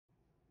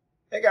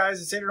Hey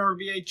guys, it's Adrian over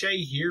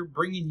BHA here,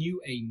 bringing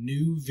you a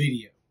new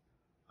video.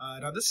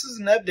 Now this is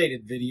an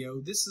updated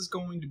video. This is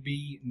going to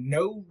be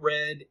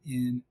nodered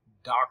in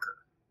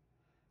Docker.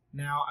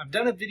 Now I've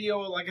done a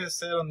video, like I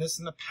said, on this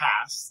in the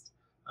past.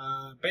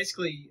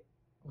 Basically,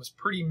 it was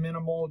pretty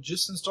minimal.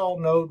 Just install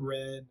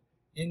nodered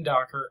in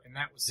Docker, and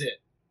that was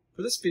it.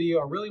 For this video,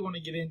 I really want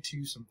to get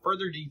into some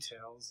further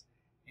details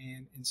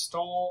and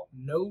install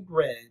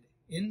nodered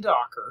in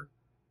Docker,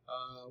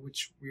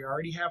 which we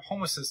already have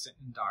Home Assistant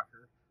in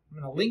Docker. I'm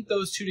going to link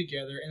those two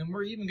together, and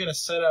we're even going to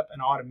set up an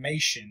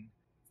automation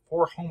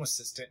for Home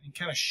Assistant and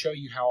kind of show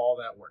you how all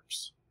that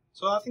works.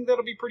 So I think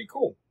that'll be pretty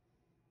cool.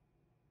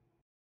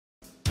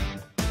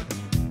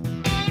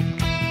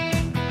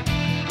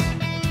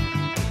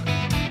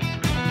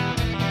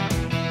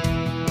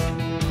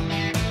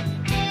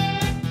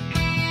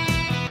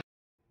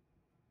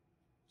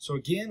 So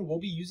again, we'll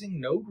be using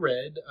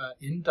nodered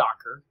in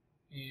Docker.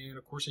 And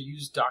of course I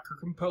use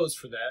docker-compose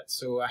for that,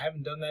 so I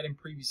haven't done that in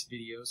previous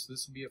videos, so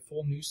this will be a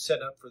full new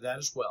setup for that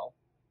as well.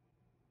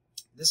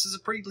 This is a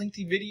pretty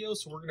lengthy video,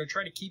 so we're going to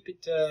try to keep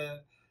it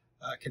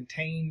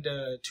contained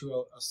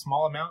to a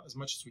small amount as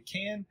much as we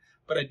can,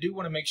 but I do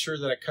want to make sure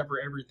that I cover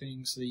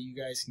everything so that you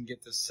guys can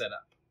get this set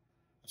up.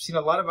 I've seen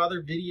a lot of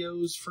other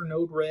videos for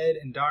nodered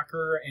and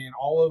Docker, and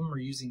all of them are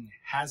using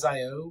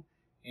Has.io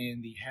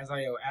and the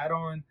Has.io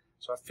add-on.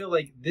 So I feel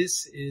like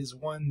this is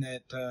one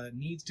that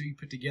needs to be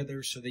put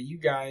together so that you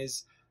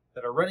guys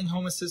that are running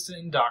Home Assistant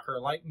in Docker,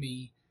 like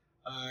me,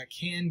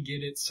 can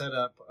get it set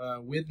up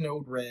with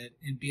nodered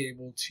and be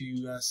able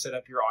to set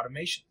up your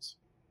automations.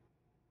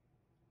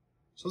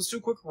 So let's do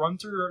a quick run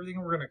through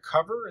everything we're going to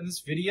cover in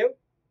this video.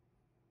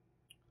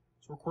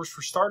 So of course,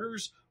 for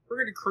starters, we're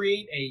going to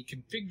create a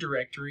config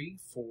directory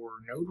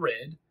for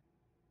nodered.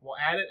 We'll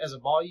add it as a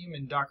volume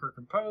in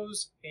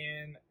docker-compose,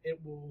 and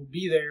it will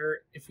be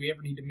there if we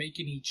ever need to make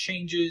any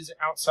changes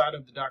outside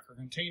of the Docker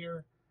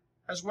container,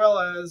 as well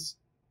as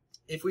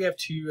if we have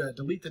to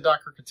delete the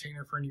Docker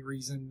container for any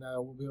reason,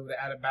 we'll be able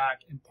to add it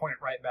back and point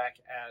it right back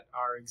at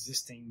our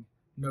existing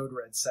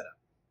nodered setup.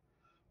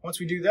 Once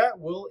we do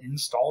that, we'll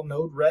install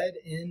nodered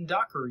in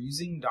Docker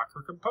using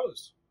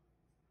docker-compose.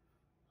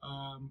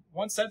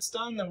 Once that's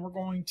done, then we're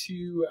going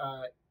to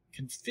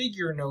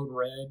configure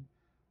nodered.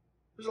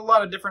 There's a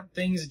lot of different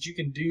things that you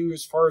can do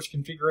as far as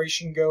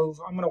configuration goes.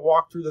 I'm going to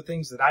walk through the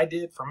things that I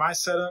did for my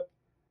setup.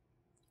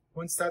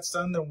 Once that's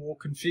done, then we'll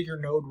configure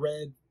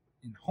nodered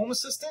in Home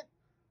Assistant.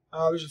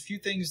 There's a few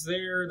things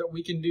there that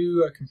we can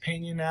do, a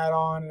companion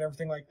add-on and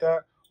everything like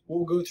that.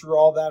 We'll go through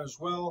all that as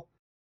well.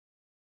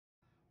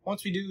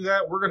 Once we do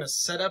that, we're going to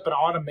set up an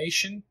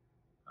automation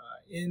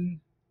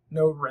in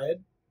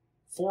nodered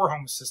for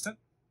Home Assistant.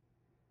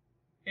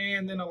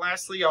 And then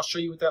lastly, I'll show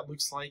you what that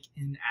looks like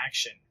in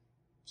action.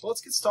 So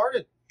let's get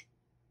started.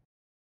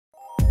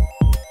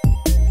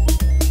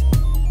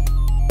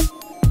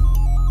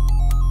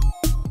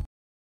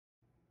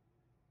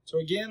 So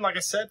again, like I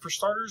said, for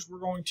starters, we're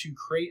going to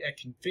create a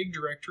config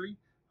directory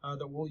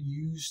that we'll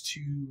use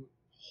to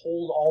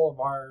hold all of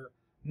our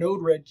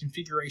nodered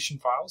configuration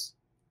files.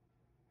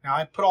 Now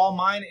I put all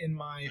mine in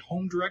my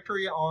home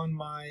directory on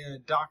my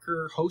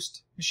Docker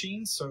host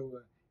machine.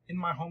 So in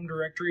my home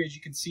directory, as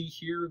you can see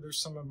here, there's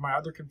some of my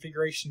other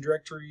configuration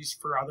directories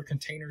for other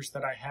containers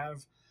that I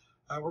have.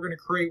 We're going to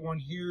create one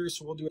here,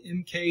 so we'll do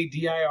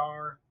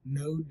mkdir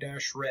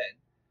node-red.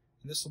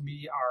 And this will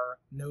be our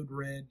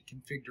nodered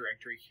config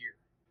directory here.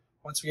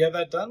 Once we have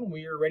that done,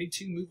 we are ready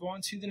to move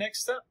on to the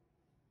next step.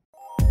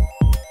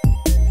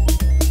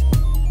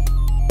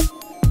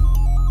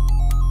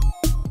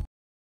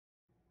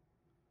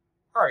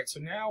 Alright, so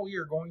now we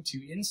are going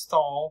to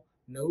install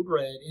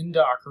nodered in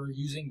Docker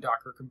using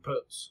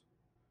docker-compose.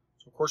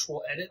 So of course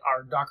we'll edit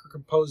our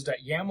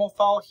docker-compose.yaml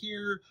file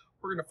here.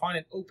 We're going to find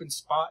an open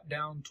spot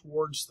down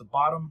towards the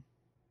bottom.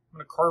 I'm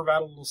going to carve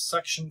out a little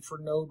section for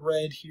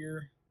nodered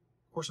here.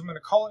 Of course, I'm going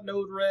to call it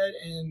nodered,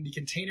 and the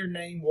container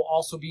name will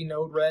also be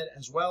nodered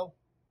as well.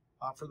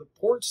 For the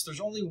ports, there's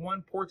only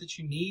one port that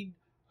you need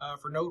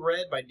for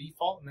nodered by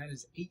default, and that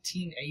is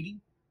 1880.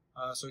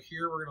 So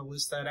here we're going to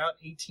list that out,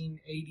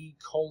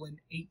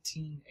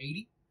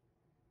 1880:1880.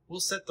 We'll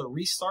set the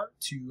restart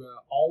to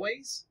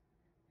always.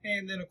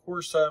 And then, of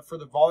course, for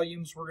the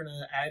volumes, we're going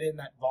to add in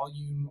that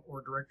volume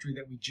or directory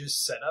that we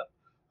just set up.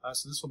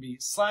 So this will be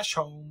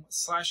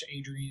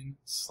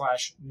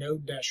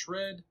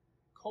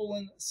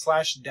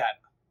 /home/adrian/node-red:/data.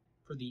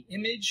 For the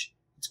image,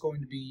 it's going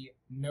to be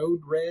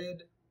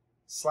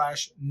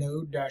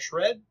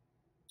nodered/node-red.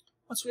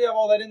 Once we have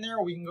all that in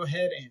there, we can go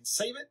ahead and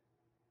save it.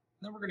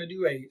 And then we're going to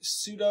do a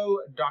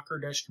sudo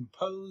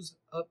docker-compose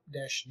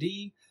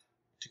up-d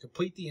to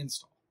complete the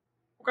install.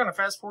 We'll kind of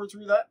fast forward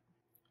through that.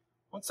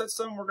 Once that's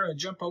done, we're going to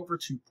jump over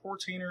to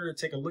Portainer to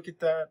take a look at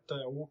that.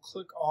 We'll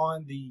click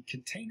on the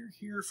container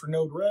here for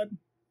nodered.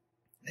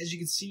 As you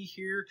can see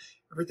here,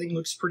 everything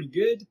looks pretty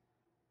good.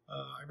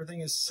 Everything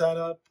is set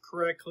up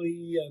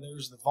correctly.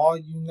 There's the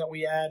volume that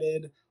we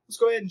added. Let's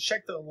go ahead and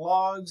check the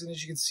logs. And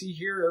as you can see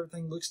here,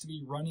 everything looks to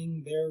be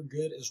running there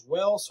good as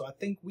well. So I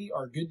think we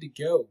are good to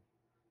go.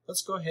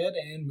 Let's go ahead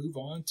and move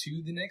on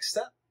to the next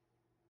step.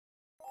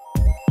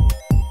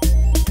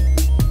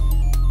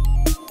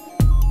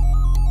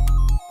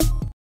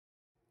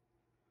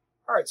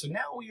 All right, so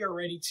now we are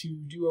ready to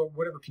do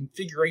whatever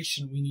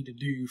configuration we need to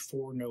do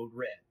for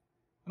Node-RED.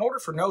 In order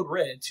for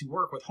Node-RED to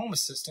work with Home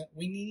Assistant,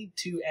 we need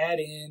to add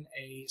in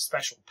a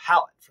special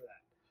palette for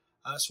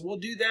that. So we'll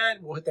do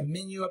that. We'll hit the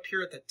menu up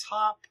here at the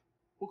top.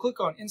 We'll click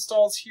on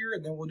Installs here,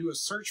 and then we'll do a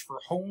search for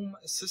Home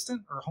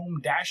Assistant or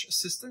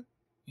Home-Assistant.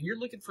 And you're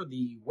looking for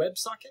the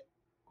WebSocket.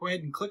 Go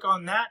ahead and click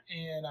on that,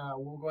 and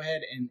we'll go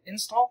ahead and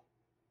install.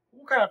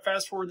 We'll kind of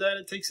fast forward that.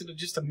 It takes it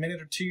just a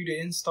minute or two to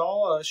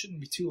install. It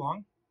shouldn't be too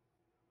long.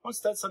 Once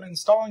that's done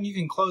installing, you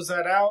can close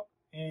that out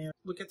and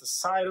look at the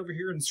side over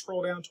here and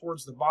scroll down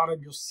towards the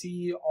bottom. You'll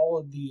see all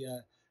of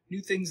the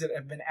new things that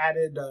have been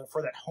added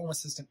for that Home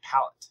Assistant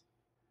palette.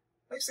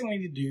 Next thing we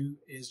need to do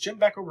is jump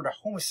back over to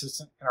Home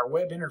Assistant in our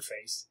web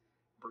interface.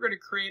 We're going to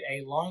create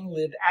a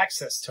long-lived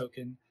access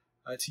token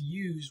to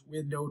use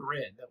with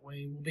Node-RED. That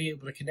way we'll be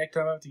able to connect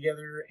them up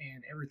together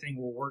and everything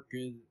will work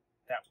good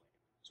that way.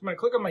 So I'm going to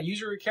click on my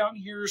user account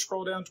here,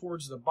 scroll down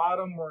towards the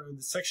bottom where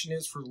the section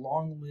is for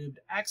long-lived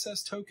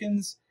access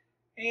tokens,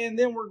 and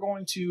then we're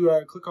going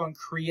to click on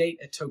Create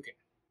a Token.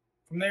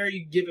 From there,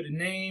 you give it a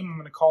name. I'm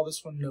going to call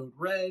this one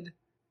Node-RED.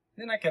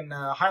 Then I can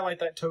highlight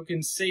that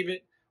token, save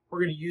it.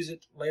 We're going to use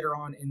it later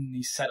on in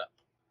the setup.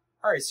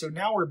 All right, so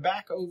now we're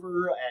back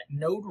over at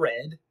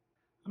Node-RED.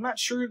 I'm not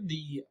sure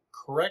the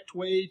correct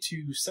way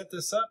to set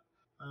this up.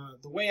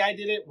 The way I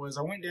did it was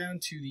I went down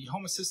to the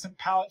Home Assistant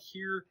palette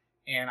here,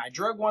 and I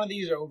drug one of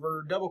these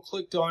over,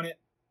 double-clicked on it.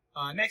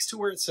 Next to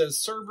where it says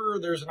Server,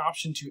 there's an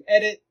option to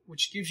edit,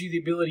 which gives you the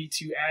ability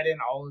to add in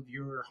all of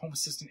your Home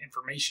Assistant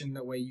information.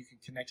 That way you can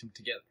connect them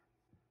together.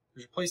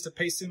 There's a place to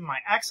paste in my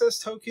access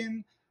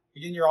token.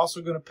 Again, you're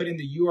also going to put in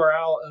the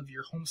URL of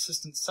your Home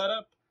Assistant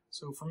setup.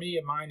 So for me,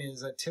 mine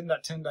is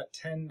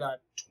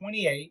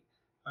 10.10.10.28,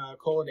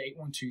 colon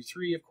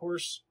 8123, of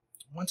course.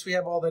 Once we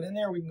have all that in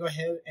there, we can go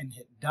ahead and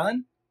hit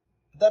Done.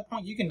 At that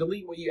point, you can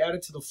delete what you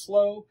added to the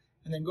flow,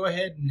 and then go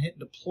ahead and hit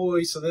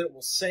Deploy so that it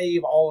will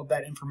save all of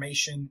that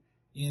information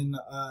in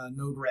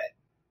Node-RED.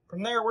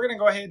 From there, we're going to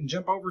go ahead and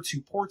jump over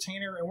to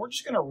Portainer, and we're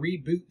just going to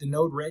reboot the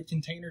Node-RED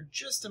container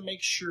just to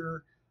make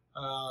sure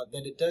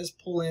that it does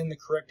pull in the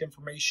correct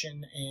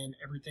information and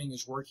everything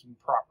is working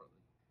properly.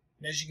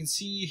 And as you can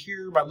see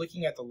here by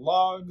looking at the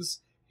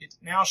logs, it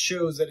now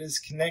shows that it is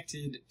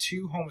connected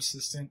to Home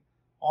Assistant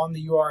on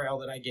the URL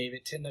that I gave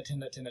it,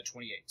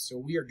 10.10.10.28. So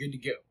we are good to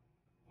go.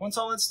 Once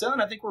all that's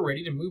done, I think we're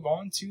ready to move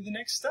on to the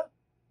next step.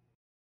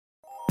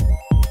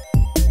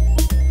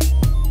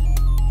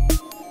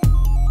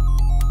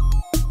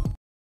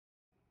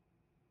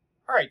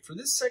 All right, for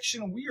this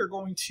section, we are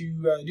going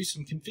to do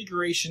some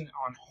configuration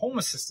on Home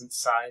Assistant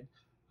side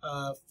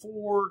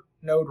for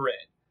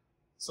Node-RED.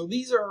 So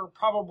these are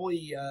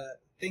probably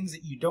things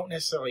that you don't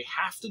necessarily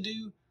have to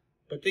do,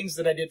 but things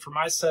that I did for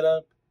my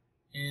setup,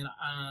 and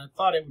I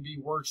thought it would be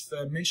worth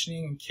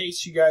mentioning in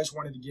case you guys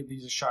wanted to give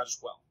these a shot as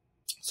well.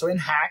 So in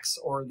Hacks,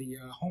 or the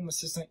Home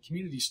Assistant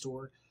Community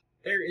Store,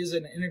 there is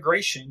an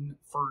integration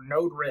for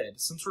Node-RED,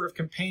 some sort of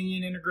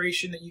companion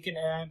integration that you can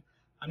add.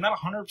 I'm not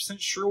 100%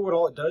 sure what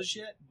all it does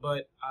yet,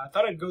 but I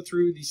thought I'd go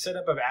through the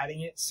setup of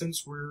adding it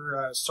since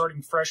we're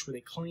starting fresh with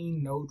a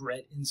clean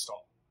Node-RED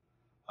install.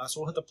 So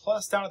we'll hit the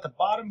plus down at the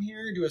bottom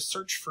here, do a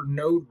search for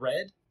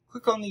Node-RED,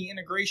 click on the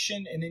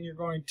integration, and then you're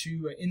going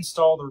to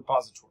install the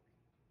repository.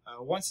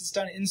 Once it's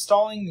done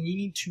installing, then you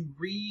need to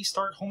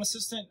restart Home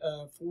Assistant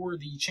for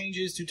the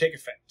changes to take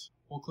effect.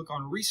 We'll click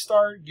on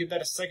Restart, give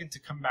that a second to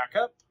come back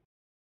up.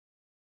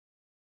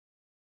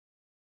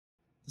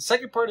 The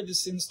second part of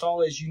this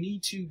install is you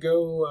need to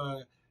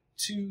go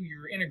to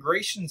your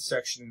integration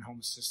section in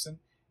Home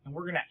Assistant, and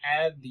we're going to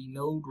add the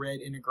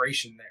Node-RED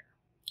integration there.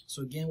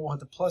 So again, we'll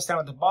hit the plus down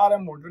at the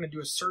bottom. We're going to do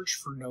a search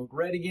for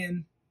Node-RED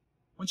again.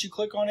 Once you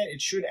click on it,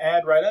 it should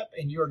add right up,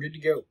 and you are good to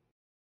go.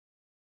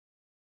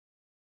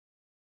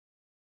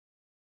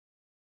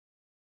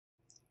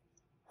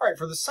 All right,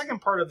 for the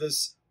second part of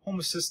this Home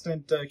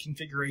Assistant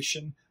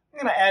configuration, I'm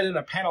going to add in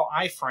a panel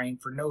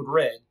iframe for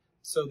Node-RED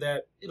so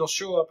that it'll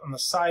show up on the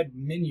side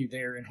menu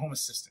there in Home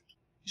Assistant.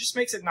 It just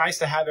makes it nice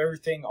to have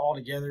everything all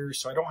together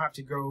so I don't have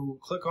to go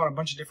click on a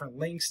bunch of different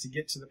links to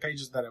get to the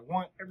pages that I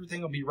want.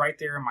 Everything will be right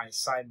there in my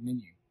side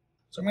menu.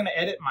 So I'm going to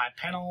edit my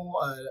panel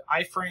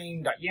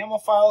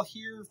iframe.yaml file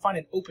here, find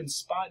an open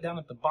spot down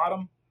at the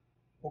bottom.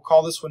 We'll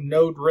call this one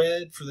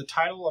Node-RED for the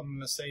title. I'm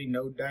going to say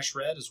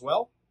Node-RED as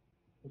well.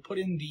 We'll put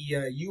in the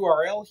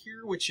URL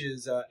here, which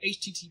is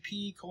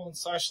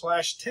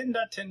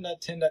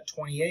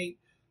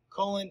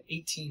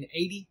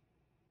http://10.10.10.28:1880.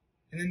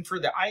 And then for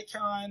the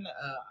icon,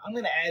 I'm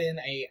going to add in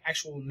a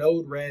actual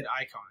Node-RED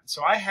icon.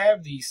 So I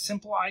have the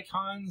Simple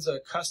Icons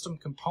custom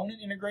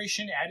component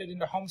integration added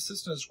into Home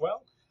Assistant as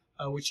well,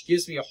 which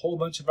gives me a whole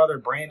bunch of other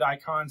brand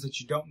icons that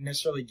you don't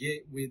necessarily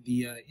get with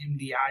the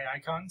MDI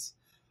icons.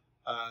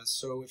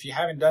 So if you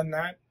haven't done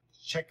that,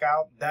 check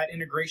out that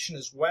integration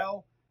as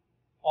well.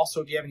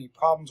 Also, if you have any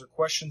problems or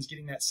questions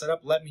getting that set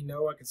up, let me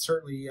know. I can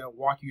certainly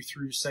walk you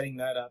through setting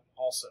that up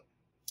also.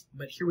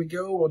 But here we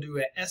go. We'll do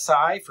a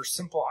SI for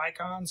Simple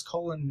Icons,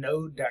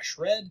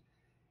 :Node-RED,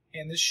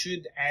 and this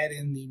should add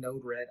in the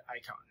Node-RED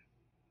icon.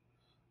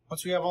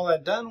 Once we have all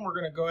that done, we're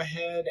going to go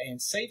ahead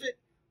and save it.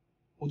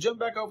 We'll jump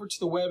back over to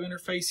the web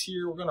interface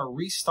here. We're going to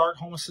restart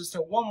Home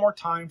Assistant one more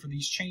time for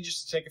these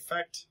changes to take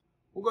effect.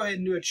 We'll go ahead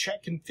and do a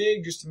check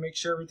config just to make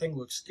sure everything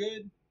looks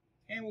good.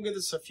 And we'll give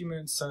this a few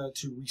minutes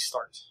to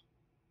restart.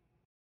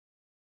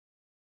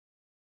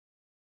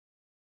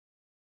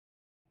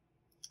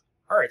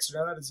 Alright, so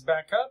now that it's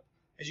back up,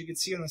 as you can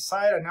see on the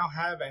side, I now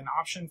have an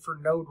option for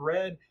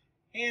Node-RED,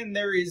 and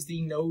there is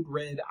the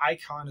Node-RED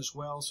icon as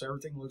well, so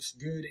everything looks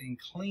good and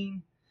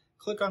clean.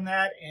 Click on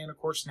that, and of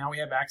course now we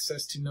have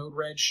access to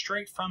Node-RED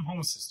straight from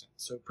Home Assistant,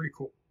 so pretty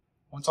cool.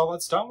 Once all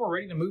that's done, we're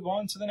ready to move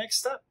on to the next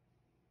step.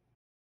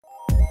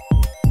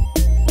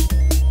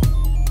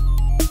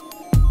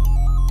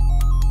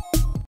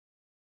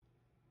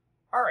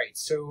 Alright,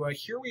 so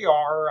here we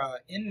are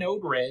in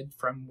Node-RED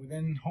from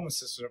within Home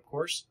Assistant, of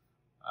course.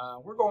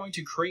 We're going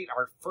to create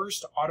our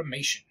first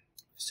automation.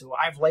 So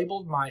I've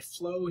labeled my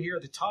flow here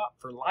at the top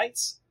for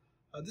lights.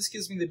 This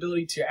gives me the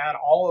ability to add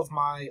all of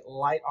my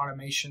light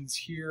automations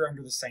here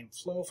under the same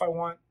flow if I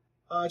want.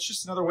 It's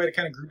just another way to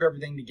kind of group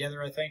everything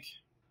together, I think.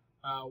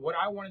 What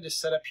I wanted to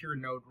set up here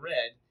in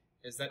Node-RED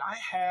is that I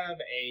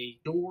have a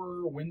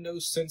door window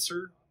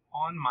sensor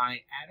on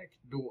my attic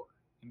door.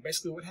 And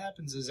basically what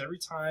happens is every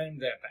time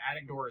that the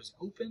attic door is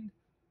opened,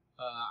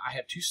 I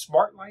have 2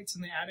 smart lights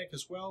in the attic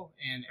as well,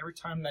 and every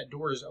time that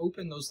door is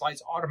open, those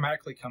lights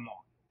automatically come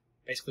on.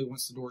 Basically,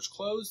 once the door is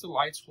closed, the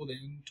lights will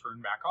then turn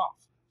back off.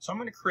 So I'm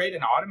going to create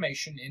an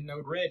automation in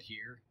Node-RED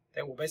here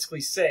that will basically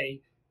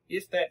say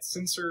if that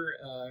sensor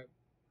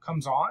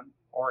comes on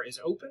or is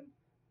open,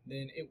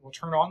 then it will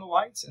turn on the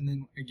lights, and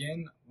then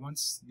again,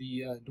 once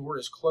the door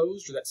is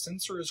closed or that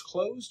sensor is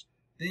closed,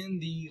 then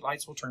the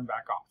lights will turn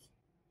back off.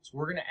 So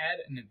we're going to add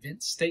an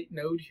event state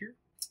node here.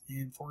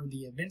 And for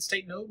the event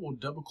state node, we'll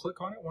double click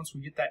on it once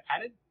we get that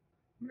added.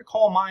 I'm going to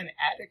call mine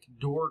attic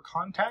door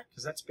contact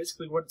because that's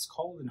basically what it's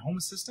called in Home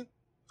Assistant.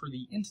 For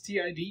the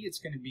entity ID, it's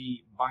going to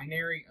be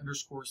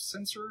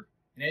binary_sensor.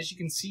 And as you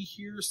can see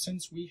here,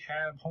 since we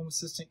have Home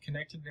Assistant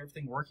connected and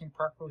everything working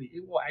properly,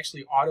 it will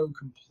actually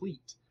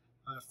auto-complete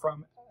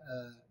from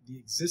the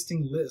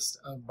existing list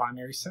of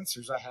binary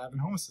sensors I have in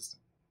Home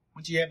Assistant.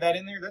 Once you have that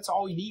in there, that's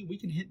all we need. We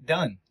can hit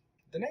done.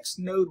 The next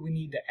node we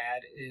need to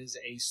add is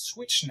a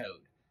switch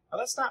node. Now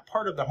that's not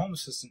part of the Home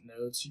Assistant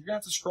node, so you're going to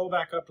have to scroll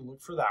back up to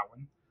look for that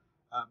one.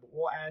 But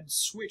we'll add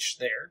switch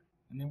there,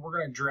 and then we're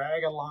going to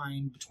drag a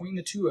line between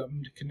the 2 of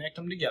them to connect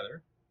them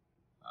together.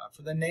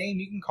 For the name,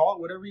 you can call it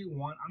whatever you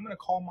want. I'm going to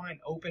call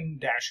mine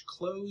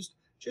open-closed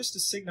just to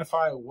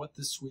signify what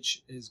the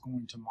switch is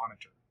going to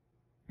monitor.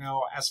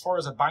 Now, as far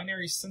as a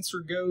binary sensor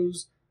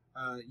goes,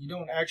 you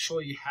don't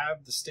actually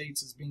have the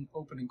states as being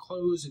open and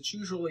closed. It's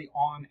usually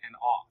on and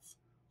off.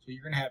 So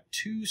you're going to have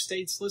 2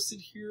 states listed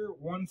here,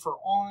 one for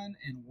on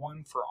and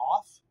one for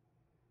off.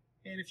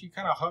 And if you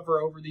kind of hover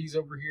over these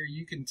over here,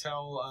 you can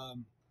tell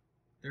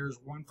there's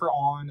one for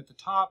on at the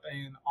top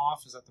and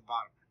off is at the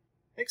bottom.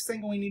 Next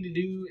thing we need to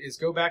do is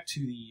go back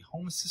to the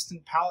Home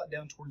Assistant palette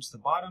down towards the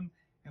bottom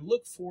and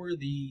look for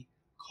the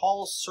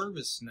call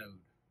service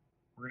node.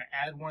 We're going to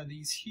add one of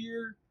these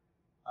here.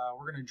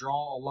 We're going to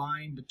draw a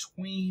line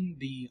between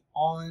the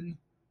on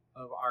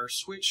of our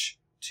switch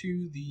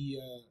to the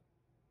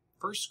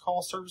first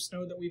call service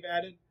node that we've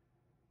added.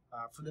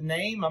 For the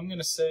name, I'm going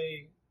to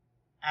say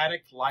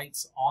attic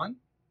lights on.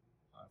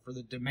 For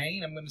the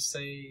domain, I'm going to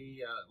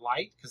say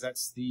light because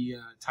that's the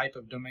type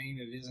of domain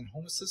it is in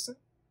Home Assistant.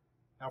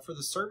 Now for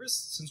the service,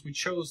 since we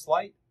chose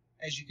light,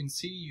 as you can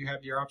see, you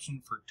have your option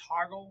for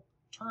toggle,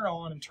 turn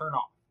on, and turn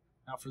off.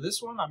 Now for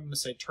this one, I'm going to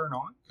say turn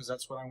on because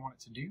that's what I want it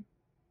to do.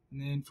 And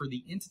then for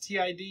the entity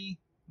ID,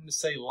 I'm going to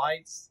say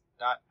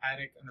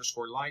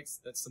lights.attic_lights.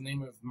 That's the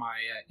name of my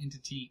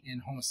entity in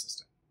Home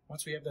Assistant.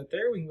 Once we have that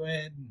there, we can go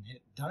ahead and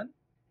hit done.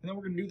 And then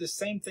we're going to do the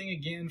same thing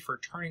again for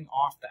turning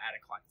off the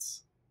attic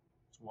lights.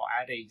 So we'll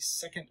add a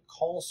second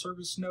call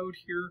service node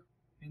here.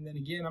 And then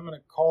again, I'm going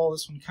to call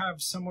this one kind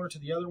of similar to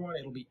the other one.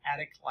 It'll be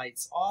attic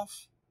lights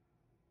off.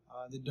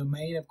 The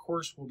domain, of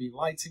course, will be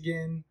lights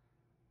again.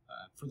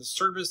 For the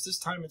service, this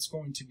time it's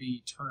going to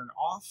be turn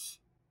off.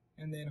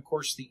 And then, of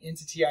course, the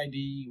entity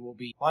ID will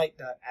be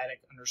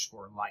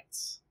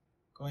light.attic_lights.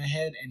 Go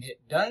ahead and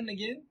hit done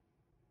again.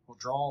 We'll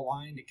draw a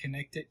line to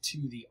connect it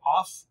to the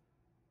off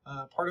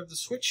part of the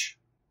switch.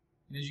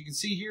 And as you can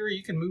see here,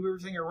 you can move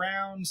everything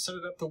around, set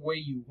it up the way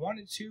you want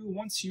it to.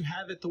 Once you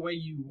have it the way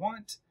you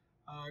want,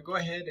 go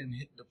ahead and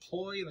hit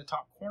deploy in the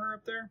top corner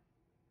up there.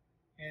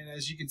 And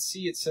as you can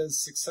see, it says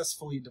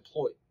successfully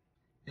deployed.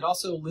 It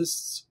also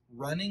lists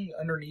running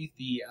underneath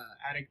the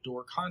attic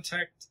door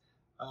contact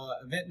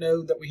event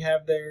node that we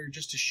have there,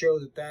 just to show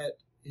that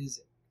that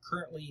is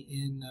currently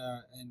in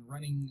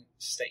running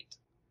state.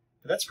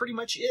 But that's pretty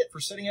much it for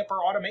setting up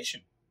our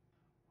automation.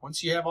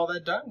 Once you have all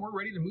that done, we're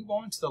ready to move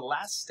on to the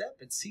last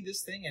step and see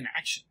this thing in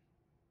action.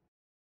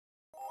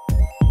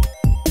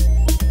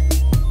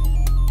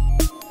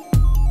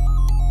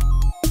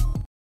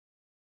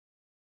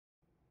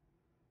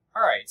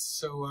 Alright,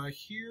 so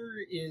here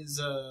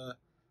is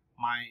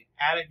my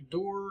attic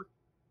door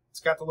It's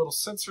got the little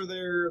sensor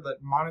there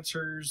that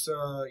monitors,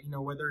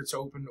 whether it's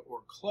open or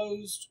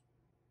closed.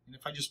 And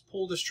if I just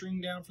pull the string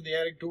down for the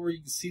attic door, you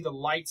can see the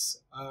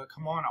lights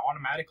come on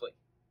automatically.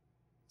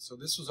 So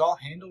this was all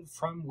handled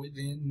from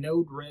within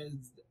Node-RED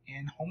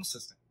and Home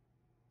Assistant.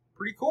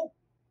 Pretty cool.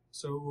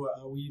 So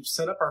we've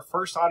set up our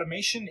first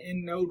automation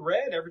in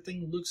Node-RED.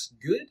 Everything looks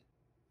good.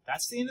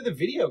 That's the end of the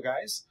video,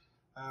 guys.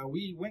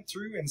 We went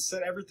through and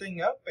set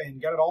everything up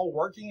and got it all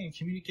working and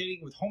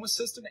communicating with Home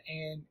Assistant,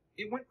 and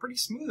it went pretty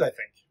smooth, I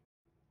think.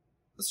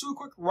 Let's do a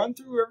quick run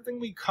through everything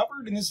we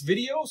covered in this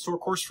video. So, of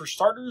course, for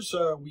starters,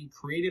 we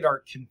created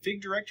our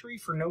config directory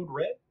for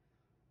Node-RED.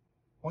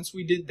 Once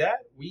we did that,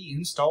 we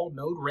installed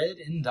Node-RED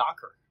in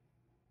Docker.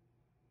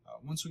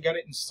 Once we got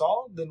it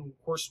installed, then,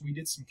 of course, we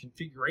did some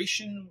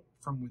configuration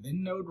from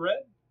within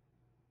Node-RED.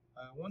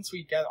 Once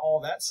we got all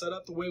that set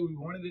up the way we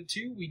wanted it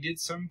to, we did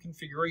some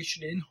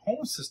configuration in Home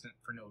Assistant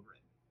for Node-RED.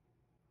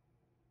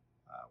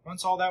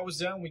 Once all that was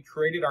done, we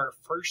created our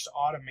first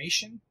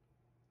automation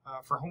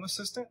for Home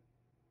Assistant.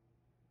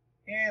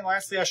 And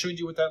lastly, I showed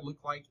you what that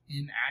looked like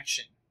in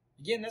action.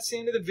 Again, that's the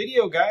end of the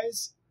video,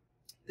 guys.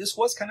 This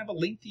was kind of a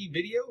lengthy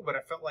video, but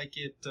I felt like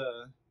it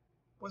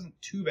wasn't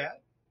too bad.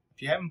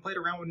 If you haven't played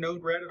around with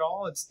Node-RED at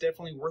all, it's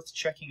definitely worth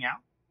checking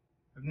out.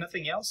 If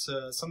nothing else,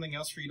 something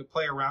else for you to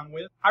play around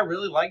with. I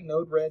really like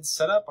Node-RED's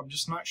setup. I'm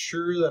just not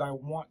sure that I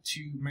want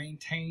to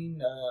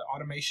maintain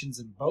automations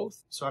in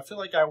both. So I feel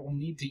like I will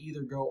need to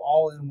either go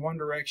all in one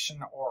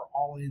direction or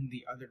all in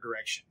the other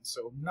direction.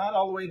 So not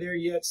all the way there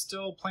yet,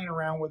 still playing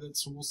around with it,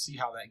 so we'll see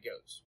how that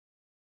goes.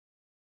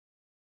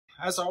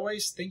 As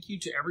always, thank you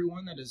to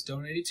everyone that has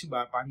donated to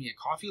my Buy Me a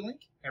Coffee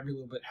link. Every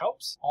little bit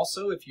helps.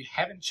 Also, if you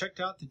haven't checked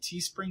out the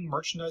Teespring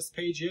merchandise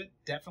page yet,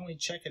 definitely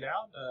check it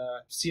out.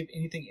 See if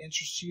anything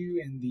interests you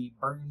in the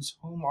Burns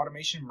home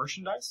automation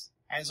merchandise.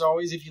 As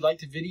always, if you liked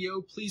the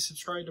video, please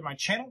subscribe to my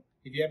channel.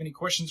 If you have any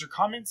questions or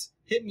comments,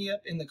 hit me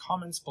up in the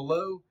comments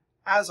below.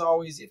 As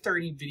always, if there are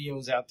any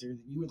videos out there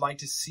that you would like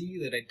to see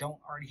that I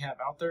don't already have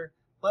out there,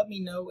 let me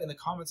know in the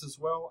comments as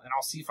well, and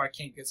I'll see if I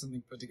can't get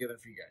something put together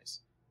for you guys.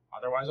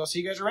 Otherwise, I'll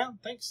see you guys around.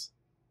 Thanks.